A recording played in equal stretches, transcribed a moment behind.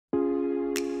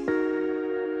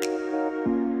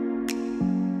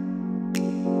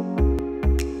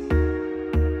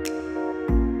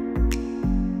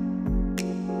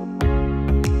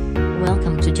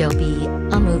Joby,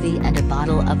 a movie and a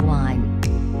bottle of wine.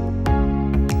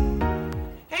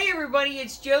 Hey everybody,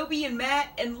 it's Joby and Matt,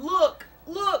 and look,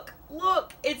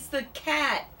 it's the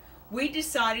cat. We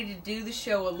decided to do the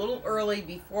show a little early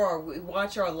before we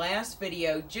watch our last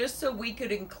video, just so we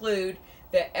could include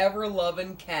the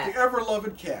ever-loving cat. The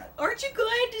ever-loving cat. Aren't you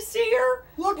glad to see her?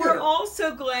 Look at her. We're all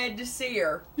so glad to see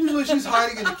her. Usually she's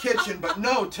hiding in the kitchen, but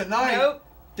no, tonight, Nope.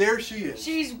 There she is.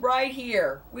 She's right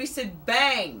here. We said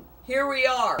bang, here we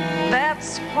are.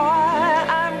 That's why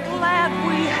I'm glad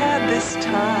we had this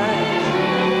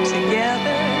time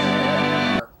together.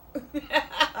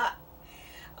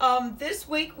 This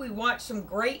week we watched some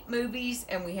great movies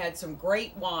and we had some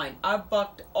great wine. I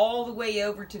bucked all the way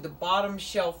over to the bottom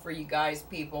shelf for you guys,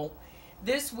 people.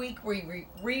 This week we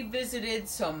revisited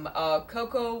some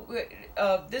Cocoa.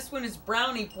 This one is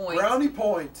Brownie Points. Brownie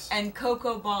Points. And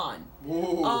Cocoa Bon.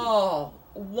 Whoa. Oh,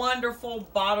 wonderful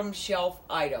bottom shelf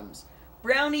items.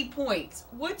 Brownie Points.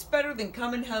 What's better than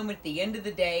coming home at the end of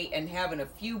the day and having a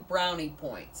few brownie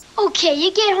points? Okay,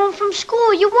 you get home from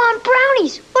school, you want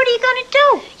brownies. What are you gonna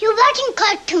do? You're watching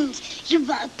cartoons. You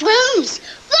want brownies.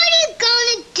 What are you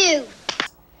gonna do?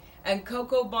 And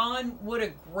Cocoa Bon, what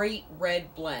a great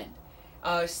red blend.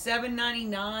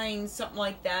 $7.99, something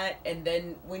like that, and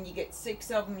then when you get 6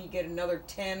 of them, you get another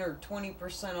 10 or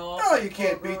 20% off. Oh, you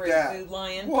can't beat that. Food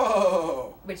Lion.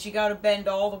 Whoa! But you got to bend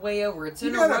all the way over. It's an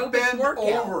You gotta aerobic bend workout.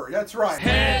 over. That's right.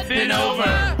 Head bend over.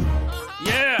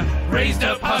 Yeah. Raise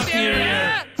the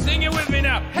posterior. Sing it with me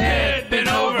now. Head bend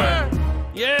over.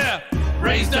 Yeah.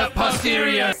 Raise the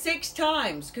posterior. 6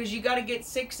 times, because you got to get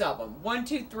 6 of them. 1,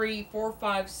 2, 3, 4,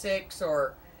 5, 6,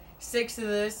 or 6 of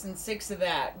this and 6 of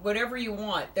that. Whatever you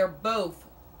want. They're both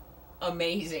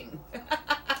amazing.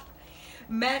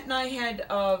 Matt and I had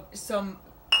some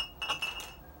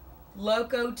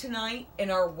Loco tonight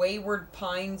in our Wayward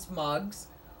Pines mugs.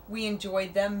 We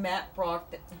enjoyed them. Matt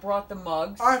brought the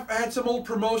mugs. I've had some old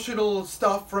promotional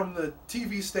stuff from the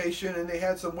TV station, and they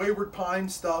had some Wayward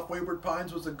Pines stuff. Wayward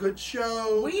Pines was a good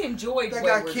show. We enjoyed that.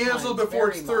 Wayward Got canceled Pines before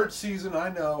its very third much. season. I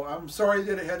know. I'm sorry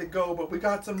that it had to go, but we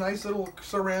got some nice little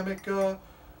ceramic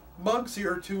mugs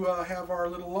here to have our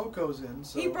little locos in.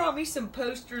 So. He brought me some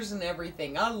posters and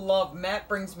everything. I love Matt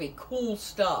brings me cool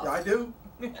stuff. Yeah, I do.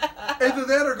 Either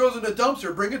that or goes in the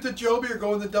dumpster. Bring it to Joby or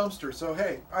go in the dumpster. So,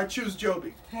 hey, I choose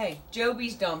Joby. Hey,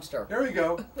 Joby's dumpster. There we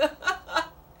go.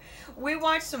 We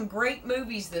watched some great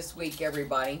movies this week,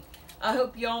 everybody. I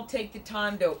hope y'all take the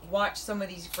time to watch some of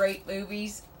these great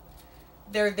movies.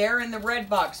 They're there in the red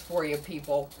box for you,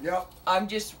 people. Yep. I'm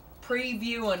just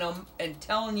previewing them and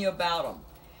telling you about them.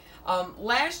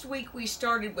 Last week we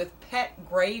started with Pet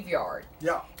Graveyard.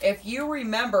 Yeah. If you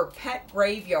remember, Pet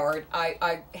Graveyard,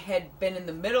 I had been in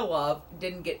the middle of,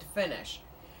 didn't get to finish.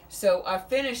 So I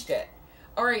finished it.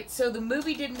 Alright, so the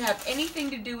movie didn't have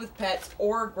anything to do with pets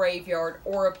or a graveyard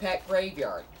or a pet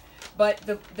graveyard. But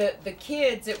the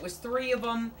kids, it was 3 of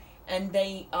them, and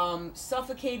they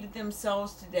suffocated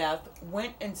themselves to death,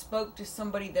 went and spoke to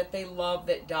somebody that they loved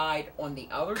that died on the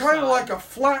other side. Kind of like a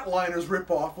Flatliners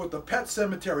ripoff with the Pet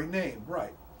Cemetery name,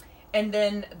 right. And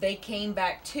then they came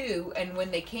back too, and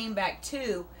when they came back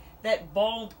too, that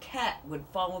bald cat would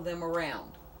follow them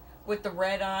around with the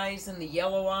red eyes and the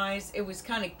yellow eyes. It was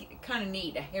kind of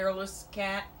neat, a hairless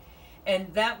cat.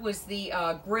 And that was the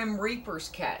Grim Reaper's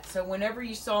cat. So whenever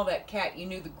you saw that cat, you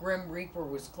knew the Grim Reaper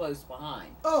was close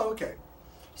behind. Oh, okay.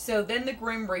 So then the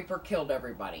Grim Reaper killed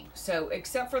everybody. So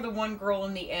except for the one girl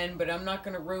in the end, but I'm not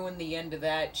going to ruin the end of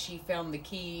that. She found the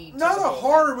key to Not the a whole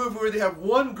horror movie where they have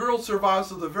one girl survives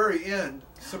to the very end.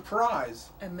 Surprise.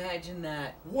 Imagine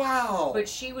that. Wow. But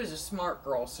she was a smart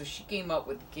girl, so she came up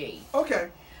with the key. Okay.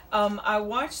 I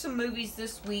watched some movies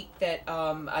this week that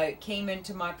came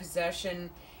into my possession.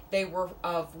 They were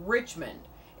of Richmond.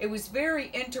 It was very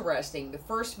interesting. The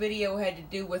first video had to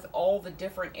do with all the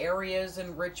different areas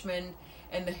in Richmond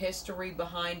and the history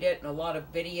behind it, and a lot of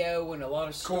video and a lot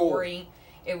of story.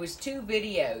 Cool. It was 2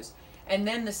 videos. And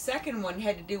then the second one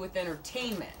had to do with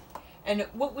entertainment. And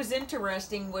what was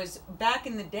interesting was back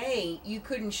in the day, you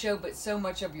couldn't show but so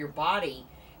much of your body,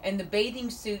 and the bathing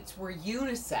suits were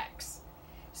unisex.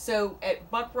 So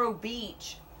at Buckrow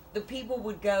Beach, the people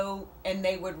would go and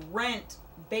they would rent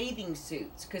bathing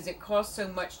suits because it cost so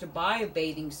much to buy a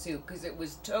bathing suit because it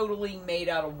was totally made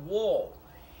out of wool.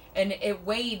 And it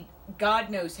weighed God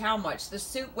knows how much. The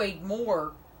suit weighed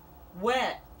more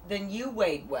wet than you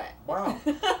weighed wet. Wow.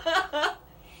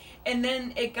 And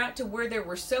then it got to where there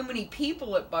were so many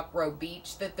people at Buckrow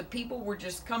Beach that the people were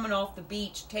just coming off the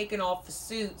beach, taking off the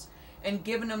suits, and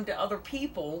giving them to other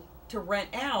people to rent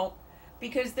out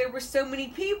because there were so many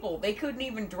people. They couldn't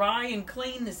even dry and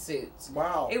clean the suits.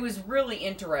 Wow. It was really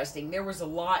interesting. There was a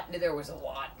lot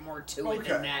more to it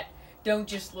than that. Don't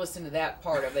just listen to that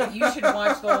part of it. You should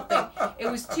watch the whole thing. It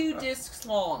was 2 discs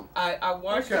long. I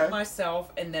watched it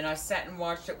myself, and then I sat and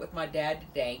watched it with my dad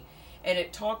today. And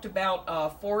it talked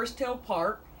about Forest Hill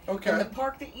Park. Okay. And the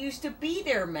park that used to be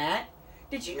there, Matt.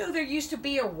 Did you know there used to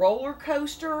be a roller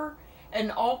coaster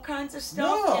and all kinds of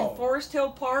stuff in Forest Hill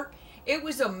Park? It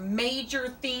was a major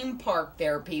theme park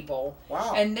there, people.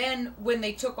 Wow. And then when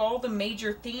they took all the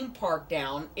major theme park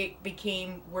down, it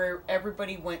became where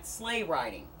everybody went sleigh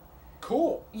riding.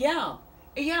 Cool. Yeah.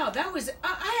 Yeah, that was...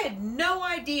 I had no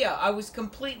idea. I was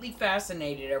completely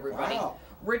fascinated, everybody. Wow.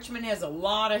 Richmond has a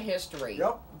lot of history.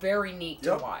 Yep. Very neat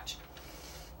to watch.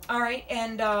 All right,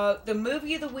 and the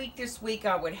movie of the week this week,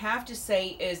 I would have to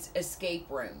say, is Escape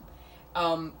Room.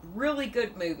 Really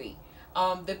good movie.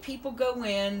 The people go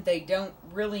in, they don't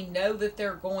really know that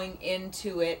they're going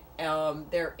into it.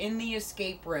 They're in the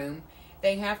escape room.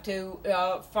 They have to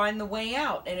find the way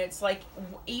out. And it's like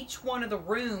each one of the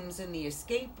rooms in the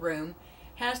escape room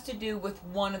has to do with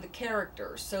one of the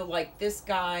characters. So like this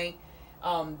guy,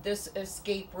 this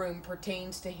escape room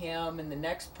pertains to him, and the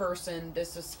next person,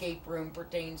 this escape room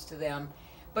pertains to them.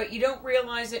 But you don't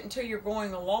realize it until you're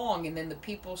going along, and then the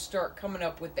people start coming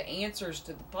up with the answers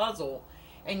to the puzzle,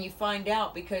 and you find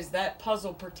out because that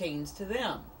puzzle pertains to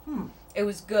them. It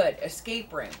was good.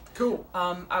 Escape Room. Cool.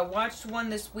 I watched one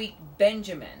this week,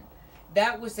 Benjamin.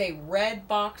 That was a Red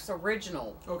Box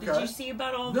original. Okay. Did you see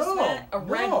about all this, No, Matt? A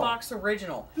Red no. Box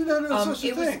original. Did not know such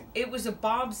a thing. It was a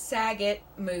Bob Saget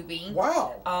movie.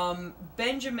 Wow.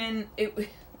 Benjamin, it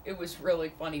was really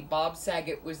funny. Bob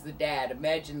Saget was the dad.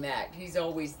 Imagine that. He's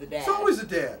always the dad. It's always a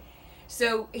dad.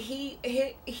 So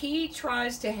he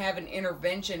tries to have an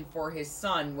intervention for his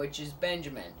son, which is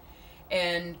Benjamin.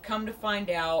 And come to find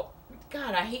out,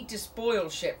 God, I hate to spoil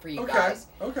shit for you guys.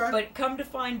 Okay. But come to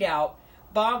find out,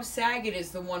 Bob Saget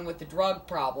is the one with the drug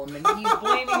problem, and he's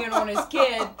blaming it on his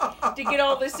kid to get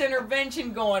all this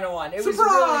intervention going on. It was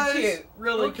really cute.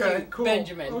 Really cute. Cool.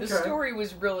 Benjamin. The story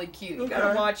was really cute. You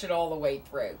gotta watch it all the way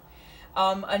through.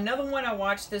 Another one I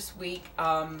watched this week,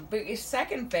 but his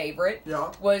second favorite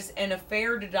was An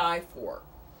Affair to Die For.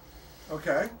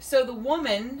 Okay. So the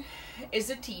woman is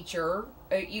a teacher.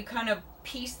 You kind of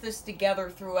piece this together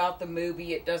throughout the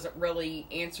movie. It doesn't really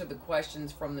answer the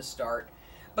questions from the start.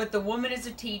 But the woman is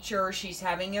a teacher. She's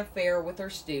having an affair with her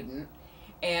student.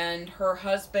 And her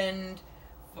husband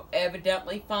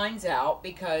evidently finds out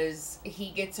because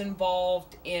he gets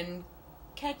involved in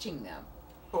catching them.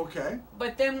 Okay.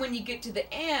 But then when you get to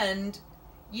the end,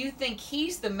 you think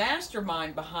he's the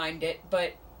mastermind behind it,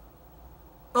 but...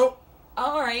 Oh.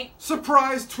 All right.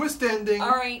 Surprise twist ending.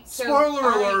 All right. So,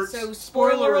 spoiler alert. So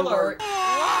spoiler alert.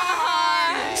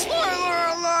 Spoiler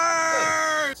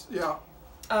alert. Yeah.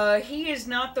 He is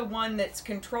not the one that's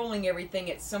controlling everything.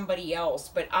 It's somebody else.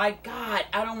 But I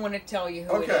don't want to tell you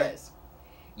who it is.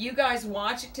 You guys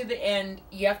watch it to the end.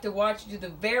 You have to watch it to the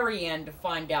very end to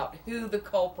find out who the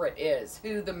culprit is,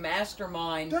 who the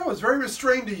mastermind. That was very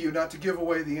restrained to you not to give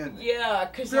away the ending. Yeah,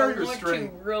 because I want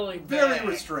you really bad. Very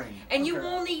restrained. And you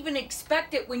won't even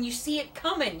expect it when you see it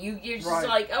coming. You're just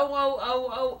like,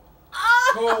 oh.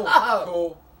 Cool.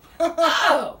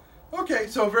 Oh. Okay,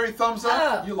 so very thumbs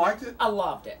up. You liked it? I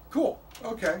loved it. Cool.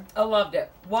 Okay. I loved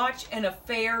it. Watch An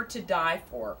Affair to Die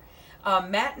For.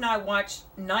 Matt and I watched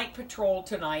Night Patrol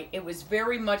tonight. It was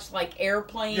very much like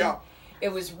Airplane. Yeah.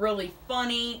 It was really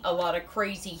funny, a lot of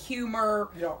crazy humor.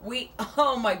 Yeah.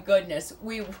 Oh my goodness,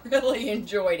 we really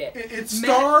enjoyed it. It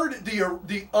starred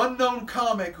the unknown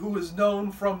comic who was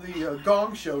known from the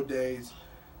Gong Show days,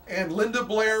 and Linda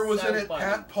Blair was in it. Funny.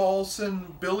 Pat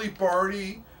Paulson, Billy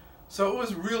Barty. So it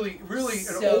was really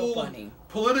an old, funny,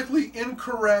 politically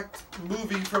incorrect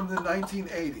movie from the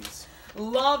 1980s.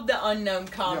 Love the unknown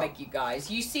comic, you guys.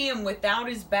 You see him without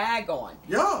his bag on.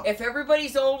 Yeah. If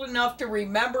everybody's old enough to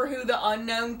remember who the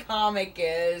unknown comic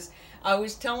is, I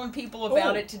was telling people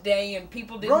about it today, and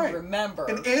people didn't remember.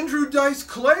 And Andrew Dice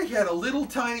Clay had a little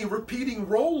tiny repeating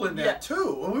role in that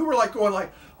too. And we were like going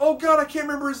like, oh God, I can't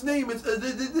remember his name. It's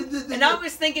and I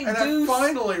was thinking and Deuce. I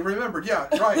finally remembered. Yeah,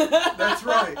 right. That's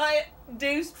right.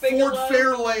 Deuce Bigelow. Ford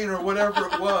Fairlane or whatever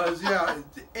it was. Yeah,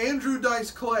 Andrew Dice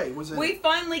Clay was in We it.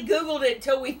 finally Googled it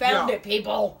till we found it,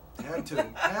 people.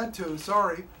 Had to.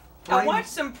 Sorry. I watched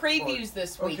some previews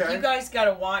this week. You guys got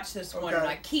to watch this one, and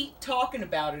I keep talking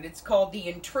about it. It's called The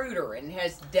Intruder, and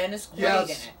has Dennis Quaid in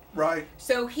it. Right.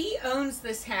 So he owns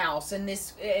this house, and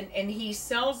he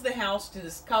sells the house to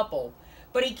this couple,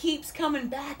 but he keeps coming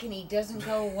back, and he doesn't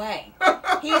go away.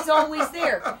 He's always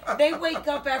there. They wake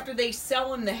up after they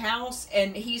sell him the house,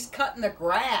 and he's cutting the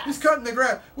grass. He's cutting the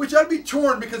grass, which I'd be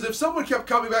torn because if someone kept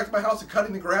coming back to my house and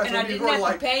cutting the grass, and I I'd be didn't going have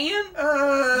like, to pay him?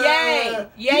 Yay,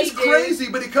 dude. he's crazy,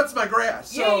 but he cuts my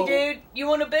grass. So, Yay, dude. You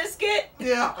want a biscuit?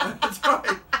 Yeah, that's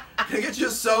right. Can I get you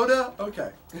a soda?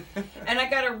 Okay. And I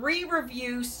got a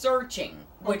re-review Searching,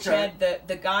 which Okay. had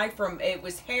the guy from, it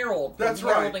was Harold. From That's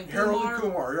Harold right. And Harold Kumar. and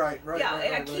Kumar. Right. Yeah, right,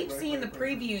 I right, keep right, seeing right, the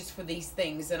right. previews for these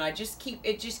things, and it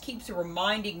just keeps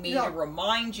reminding me Yeah. to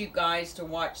remind you guys to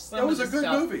watch some That was of a the good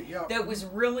stuff movie. Yeah. that was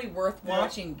really worth Yeah.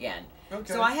 watching again.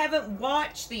 Okay. So I haven't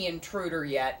watched The Intruder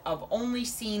yet. I've only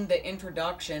seen the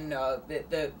introduction,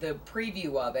 the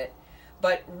preview of it,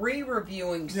 but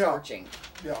re-reviewing Yeah. Searching.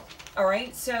 Yeah. All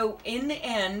right, so in the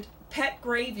end, Pet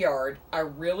Graveyard, I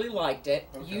really liked it.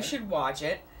 Okay. You should watch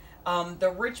it.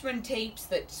 The Richmond tapes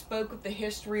that spoke of the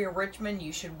history of Richmond,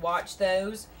 you should watch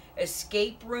those.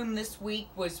 Escape Room this week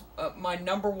was my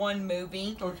 #1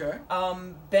 movie. Okay.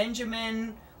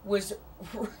 Benjamin was...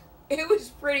 It was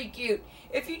pretty cute.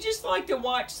 If you just like to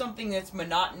watch something that's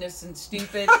monotonous and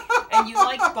stupid, and you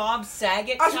like Bob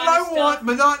Saget That's kind what of I stuff, want.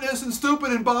 Monotonous and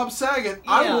stupid and Bob Saget.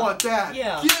 I Yeah. want that.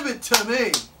 Yeah. Give it to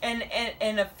me.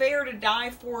 and A Fair to Die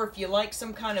For, if you like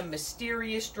some kind of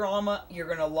mysterious drama, you're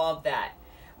going to love that.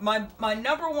 My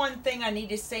 #1 thing I need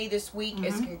to say this week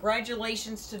is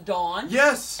congratulations to Dawn.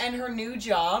 Yes. And her new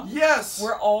job. Yes.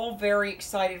 We're all very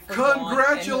excited for Dawn.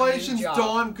 Congratulations, and her new job.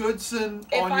 Dawn Goodson,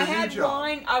 If on I your had new job.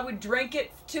 wine, I would drink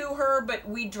it to her, but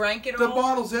we drank it The all.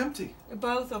 bottle's empty.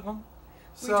 Both of them.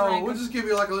 So we'll just give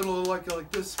you like a little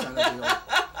like this kind of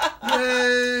deal.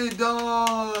 Yay,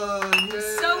 Dawn! Yay.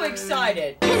 So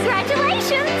excited.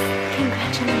 Congratulations!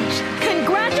 Congratulations!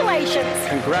 Congratulations!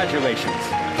 Congratulations.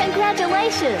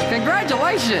 Congratulations!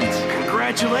 Congratulations!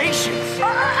 Congratulations.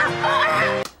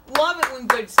 Love it when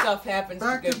good stuff happens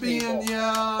Back to good to being, people.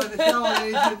 yeah, an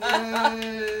Italian agent.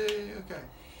 Yay! Okay.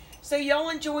 So y'all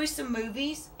enjoy some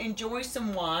movies, enjoy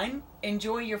some wine,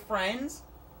 enjoy your friends,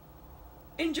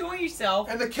 enjoy yourself.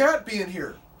 And the cat being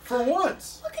here for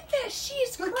once. Look at that, she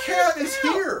is The crashed cat is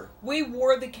out. here. We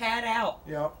wore the cat out.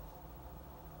 Yeah.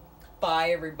 Bye,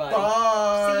 everybody.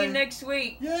 Bye. See you next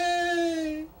week.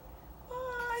 Yay!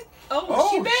 Bye. Oh, Oh,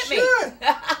 she bit shit. me.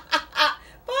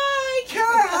 Bye.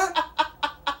 Cat!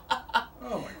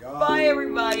 Oh my God. Bye,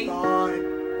 everybody. Bye.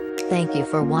 Thank you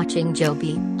for watching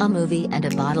Joby, a movie and a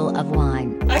bottle of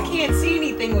wine. I can't see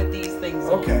anything with these things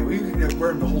on. Okay, we can wear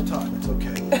them the whole time. It's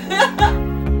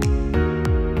okay.